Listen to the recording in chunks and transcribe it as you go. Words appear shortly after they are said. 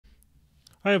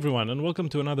Hi everyone and welcome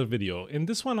to another video. In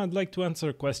this one I'd like to answer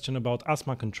a question about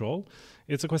asthma control.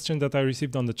 It's a question that I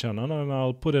received on the channel and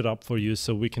I'll put it up for you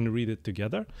so we can read it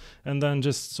together and then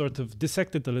just sort of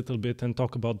dissect it a little bit and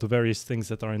talk about the various things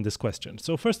that are in this question.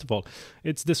 So first of all,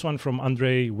 it's this one from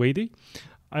Andre Wady.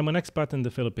 I'm an expat in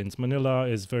the Philippines. Manila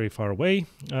is very far away.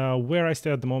 Where I stay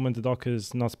at the moment, the doc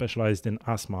is not specialized in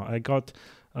asthma. I got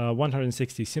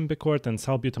 160 Symbicort and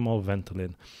salbutamol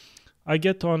Ventolin. I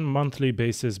get on monthly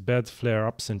basis bed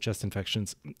flare-ups and chest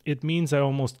infections. It means I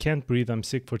almost can't breathe. I'm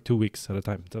sick for 2 weeks at a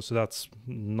time. So that's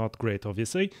not great,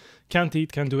 obviously. Can't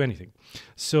eat, can't do anything.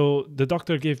 So the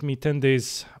doctor gave me 10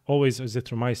 days, always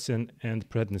azithromycin and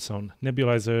prednisone.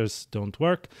 Nebulizers don't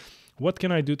work. What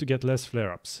can I do to get less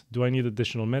flare-ups? Do I need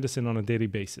additional medicine on a daily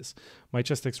basis? My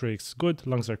chest x-ray is good,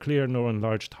 lungs are clear, no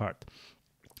enlarged heart.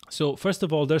 So first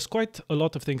of all, there's quite a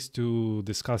lot of things to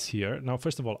discuss here. Now,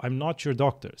 first of all, I'm not your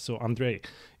doctor. So Andre,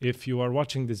 if you are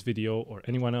watching this video or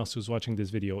anyone else who's watching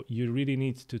this video, you really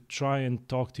need to try and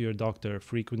talk to your doctor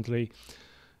frequently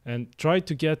and try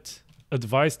to get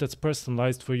advice that's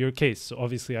personalized for your case. So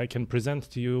obviously I can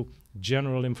present to you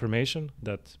general information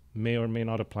that may or may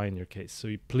not apply in your case.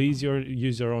 So please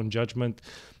use your own judgment.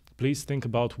 Please think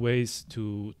about ways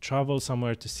to travel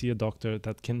somewhere to see a doctor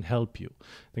that can help you.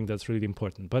 I think that's really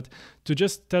important. But to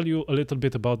just tell you a little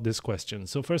bit about this question.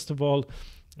 So first of all,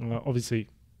 obviously,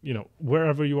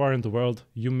 wherever you are in the world,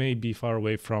 you may be far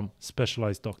away from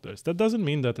specialized doctors. That doesn't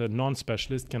mean that a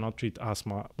non-specialist cannot treat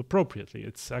asthma appropriately.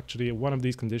 It's actually one of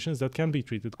these conditions that can be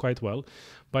treated quite well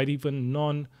by even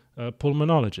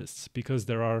non-pulmonologists, because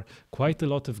there are quite a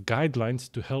lot of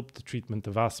guidelines to help the treatment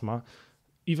of asthma,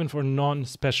 even for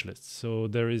non-specialists. So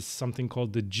there is something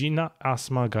called the GINA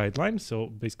asthma guideline. So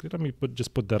basically, let me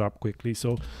just put that up quickly.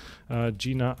 So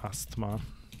GINA asthma.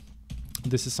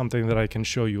 This is something that I can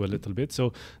show you a little bit.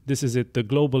 So this is it, the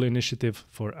Global Initiative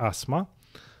for Asthma.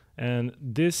 And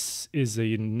this is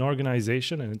an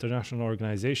organization, an international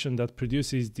organization that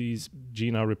produces these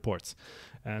GINA reports.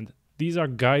 And these are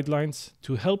guidelines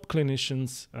to help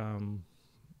clinicians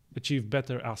achieve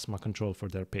better asthma control for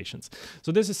their patients.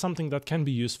 So this is something that can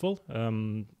be useful.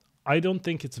 I don't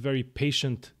think it's very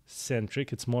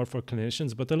patient-centric. It's more for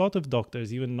clinicians, but a lot of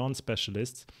doctors, even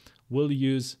non-specialists, will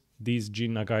use these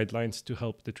GINA guidelines to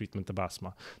help the treatment of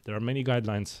asthma. There are many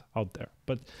guidelines out there,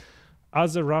 but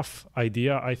as a rough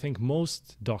idea, I think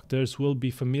most doctors will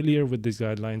be familiar with these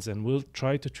guidelines and will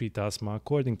try to treat asthma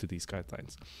according to these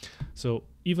guidelines. So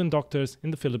even doctors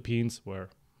in the Philippines,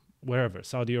 wherever,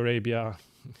 Saudi Arabia,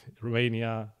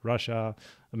 Romania, Russia,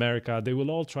 America, they will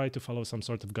all try to follow some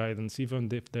sort of guidance,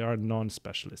 even if they are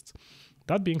non-specialists.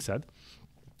 That being said,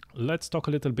 let's talk a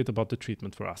little bit about the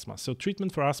treatment for asthma. So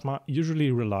treatment for asthma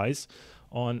usually relies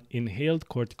on inhaled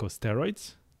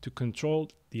corticosteroids to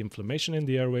control the inflammation in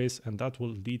the airways, and that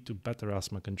will lead to better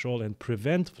asthma control and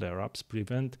prevent flare-ups,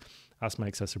 prevent asthma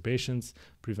exacerbations,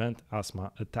 prevent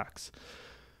asthma attacks.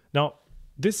 Now,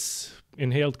 this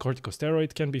inhaled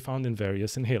corticosteroid can be found in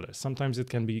various inhalers. Sometimes it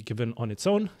can be given on its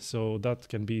own, so that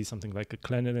can be something like a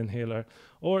Clenil inhaler,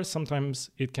 or sometimes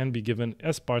it can be given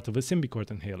as part of a Symbicort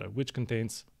inhaler, which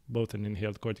contains both an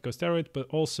inhaled corticosteroid, but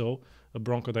also a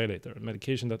bronchodilator, a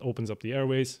medication that opens up the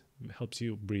airways, helps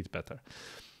you breathe better.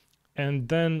 And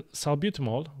then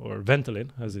salbutamol, or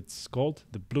Ventolin, as it's called,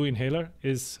 the blue inhaler,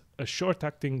 is a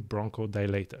short-acting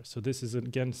bronchodilator. So this is,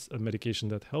 again, a medication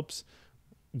that helps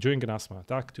during an asthma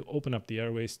attack to open up the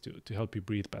airways to help you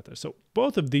breathe better. So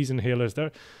both of these inhalers,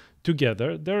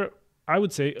 they're, I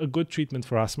would say, a good treatment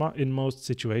for asthma in most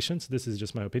situations. This is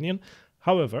just my opinion.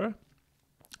 However,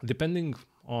 depending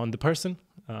on the person,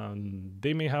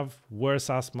 they may have worse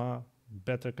asthma,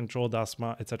 better controlled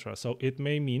asthma, etc. So it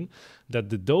may mean that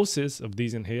the doses of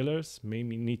these inhalers may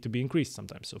need to be increased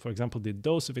sometimes. So for example, the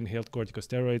dose of inhaled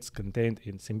corticosteroids contained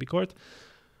in Symbicort,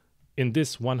 in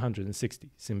this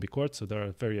 160 Symbicort, so there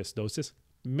are various doses,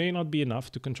 may not be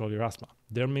enough to control your asthma.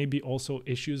 There may be also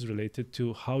issues related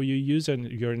to how you use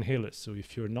your inhalers. So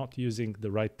if you're not using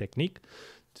the right technique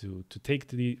to take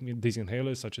these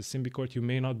inhalers, such as Symbicort, you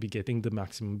may not be getting the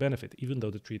maximum benefit, even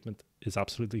though the treatment is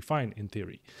absolutely fine in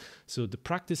theory. So the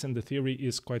practice and the theory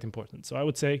is quite important. So I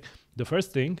would say the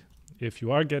first thing, if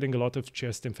you are getting a lot of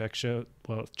chest infections,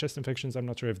 I'm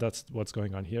not sure if that's what's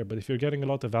going on here, but if you're getting a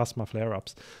lot of asthma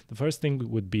flare-ups, the first thing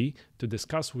would be to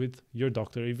discuss with your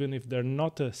doctor, even if they're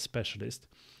not a specialist,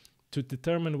 to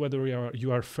determine whether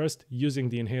you are first using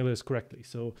the inhalers correctly.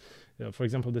 So, for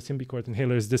example, the Symbicort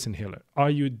inhaler is this inhaler. Are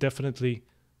you definitely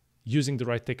using the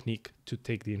right technique to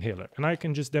take the inhaler? And I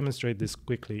can just demonstrate this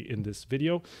quickly in this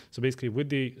video. So basically with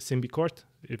the Symbicort,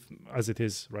 as it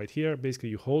is right here, basically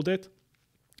you hold it,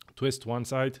 twist one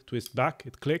side, twist back,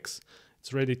 it clicks,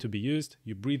 It's ready to be used.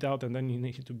 You breathe out, and then you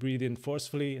need to breathe in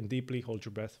forcefully and deeply, hold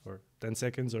your breath for 10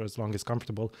 seconds or as long as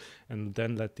comfortable, and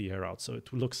then let the air out. So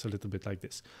it looks a little bit like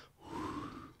this.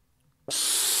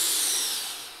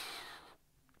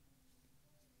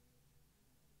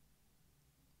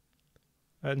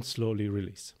 And slowly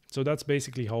release. So that's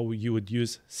basically how you would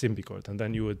use Symbicort, and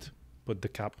then you would put the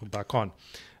cap back on.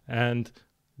 And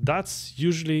that's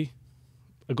usually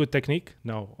a good technique.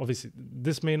 Now, obviously,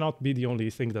 this may not be the only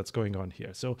thing that's going on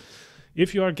here. So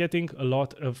if you are getting a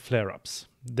lot of flare-ups,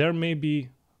 there may be,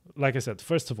 like I said,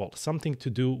 first of all, something to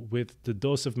do with the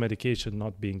dose of medication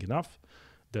not being enough,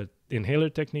 the inhaler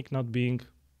technique not being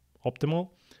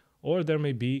optimal, or there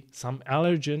may be some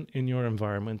allergen in your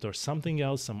environment or something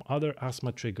else, some other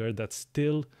asthma trigger that's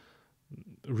still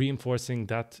reinforcing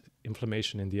that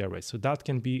inflammation in the airway. So that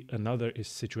can be another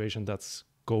situation that's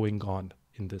going on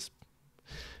in this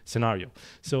scenario.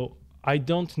 So I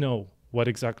don't know what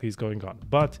exactly is going on,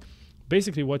 but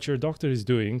basically what your doctor is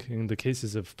doing in the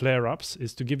cases of flare-ups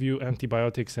is to give you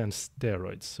antibiotics and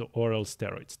steroids, so oral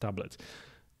steroids, tablets.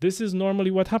 This is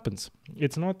normally what happens.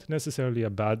 It's not necessarily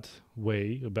a bad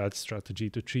way, a bad strategy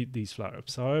to treat these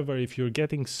flare-ups. However, if you're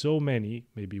getting so many,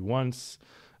 maybe once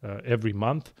every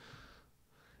month,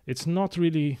 it's not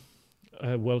really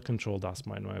a well-controlled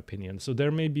asthma, in my opinion. So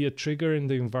there may be a trigger in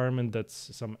the environment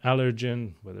that's some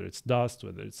allergen, whether it's dust,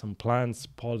 whether it's some plants,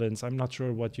 pollens. I'm not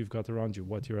sure what you've got around you,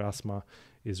 what your asthma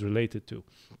is related to.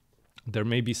 There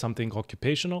may be something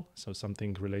occupational, so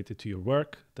something related to your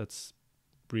work that's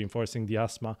reinforcing the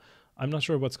asthma. I'm not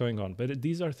sure what's going on, but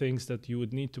these are things that you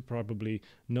would need to probably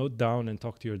note down and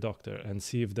talk to your doctor and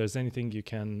see if there's anything you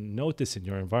can notice in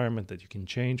your environment that you can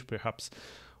change. Perhaps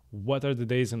what are the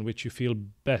days in which you feel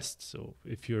best? So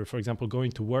if you're, for example,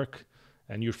 going to work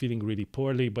and you're feeling really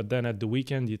poorly, but then at the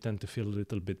weekend you tend to feel a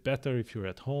little bit better if you're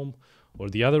at home, or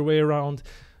the other way around.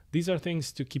 These are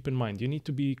things to keep in mind. You need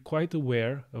to be quite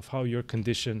aware of how your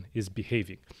condition is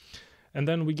behaving. And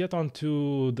then we get on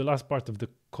to the last part of the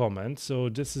comment. So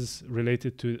this is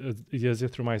related to the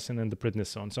azithromycin and the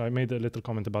prednisone. So I made a little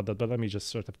comment about that, but let me just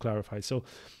sort of clarify. So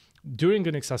during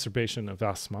an exacerbation of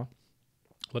asthma,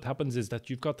 what happens is that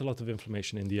you've got a lot of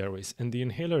inflammation in the airways, and the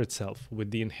inhaler itself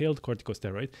with the inhaled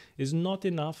corticosteroid is not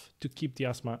enough to keep the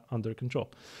asthma under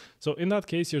control. So in that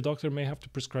case, your doctor may have to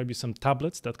prescribe you some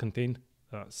tablets that contain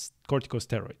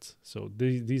corticosteroids. So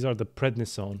these are the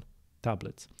prednisone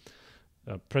tablets.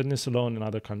 Prednisolone in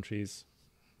other countries,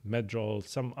 Medrol,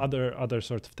 some other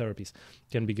sort of therapies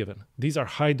can be given. These are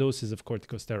high doses of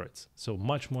corticosteroids, so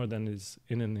much more than is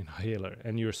in an inhaler.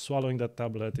 And you're swallowing that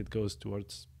tablet, it goes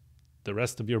towards the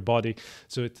rest of your body,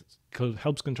 so it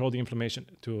helps control the inflammation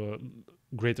to a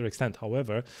greater extent.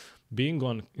 However, being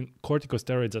on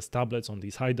corticosteroids as tablets on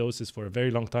these high doses for a very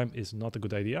long time is not a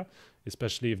good idea,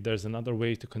 especially if there's another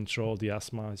way to control the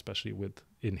asthma, especially with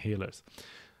inhalers.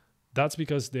 That's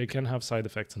because they can have side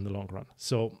effects in the long run.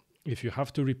 So if you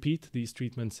have to repeat these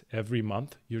treatments every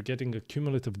month, you're getting a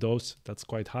cumulative dose that's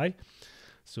quite high.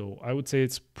 So I would say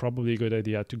it's probably a good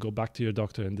idea to go back to your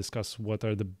doctor and discuss what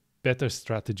are the better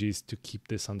strategies to keep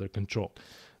this under control.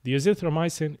 The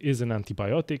azithromycin is an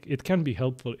antibiotic. It can be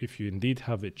helpful if you indeed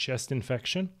have a chest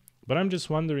infection, but I'm just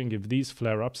wondering if these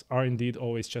flare-ups are indeed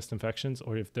always chest infections,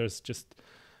 or if there's just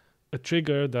a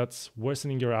trigger that's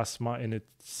worsening your asthma and it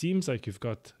seems like you've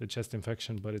got a chest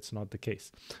infection, but it's not the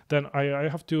case. Then I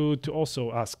have to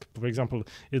also ask, for example,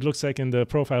 it looks like in the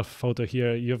profile photo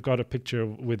here, you've got a picture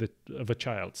of a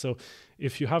child. So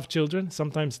if you have children,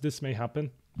 sometimes this may happen.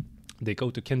 They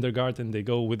go to kindergarten, they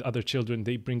go with other children,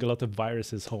 they bring a lot of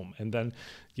viruses home. And then,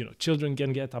 children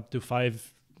can get up to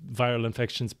 5 viral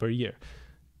infections per year.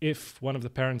 If one of the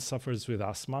parents suffers with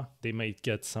asthma, they may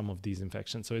get some of these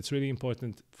infections. So it's really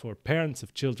important for parents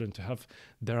of children to have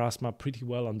their asthma pretty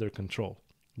well under control,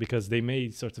 because they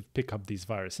may sort of pick up these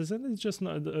viruses, and it's just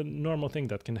not a normal thing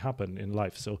that can happen in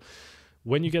life. So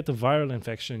when you get a viral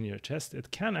infection in your chest, it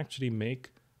can actually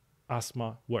make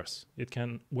asthma worse. It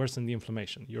can worsen the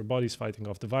inflammation. Your body's fighting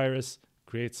off the virus,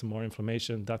 create some more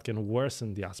inflammation that can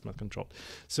worsen the asthma control.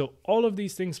 So all of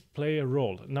these things play a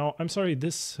role. Now, I'm sorry,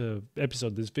 this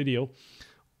episode, this video,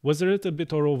 was a little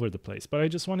bit all over the place, but I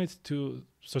just wanted to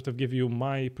sort of give you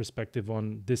my perspective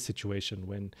on this situation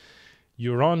when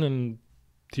you're on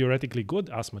a theoretically good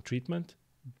asthma treatment,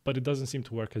 but it doesn't seem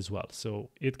to work as well. So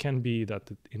it can be that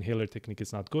the inhaler technique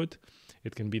is not good.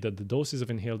 It can be that the doses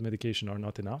of inhaled medication are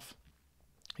not enough.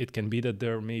 It can be that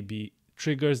there may be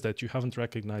triggers that you haven't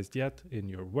recognized yet in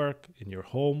your work, in your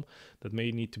home, that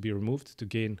may need to be removed to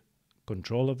gain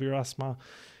control of your asthma.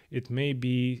 It may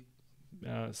be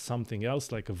something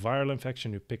else, like a viral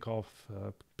infection you pick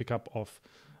up off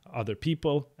other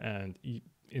people, and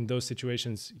in those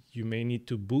situations, you may need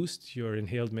to boost your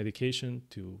inhaled medication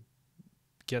to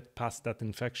get past that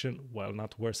infection while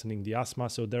not worsening the asthma.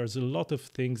 So there's a lot of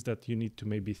things that you need to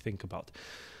maybe think about.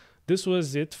 This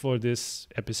was it for this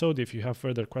episode. If you have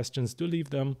further questions, do leave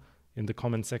them in the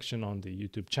comment section on the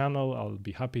YouTube channel. I'll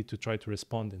be happy to try to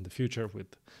respond in the future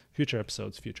with future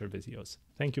episodes, future videos.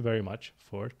 Thank you very much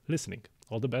for listening.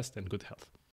 All the best and good health.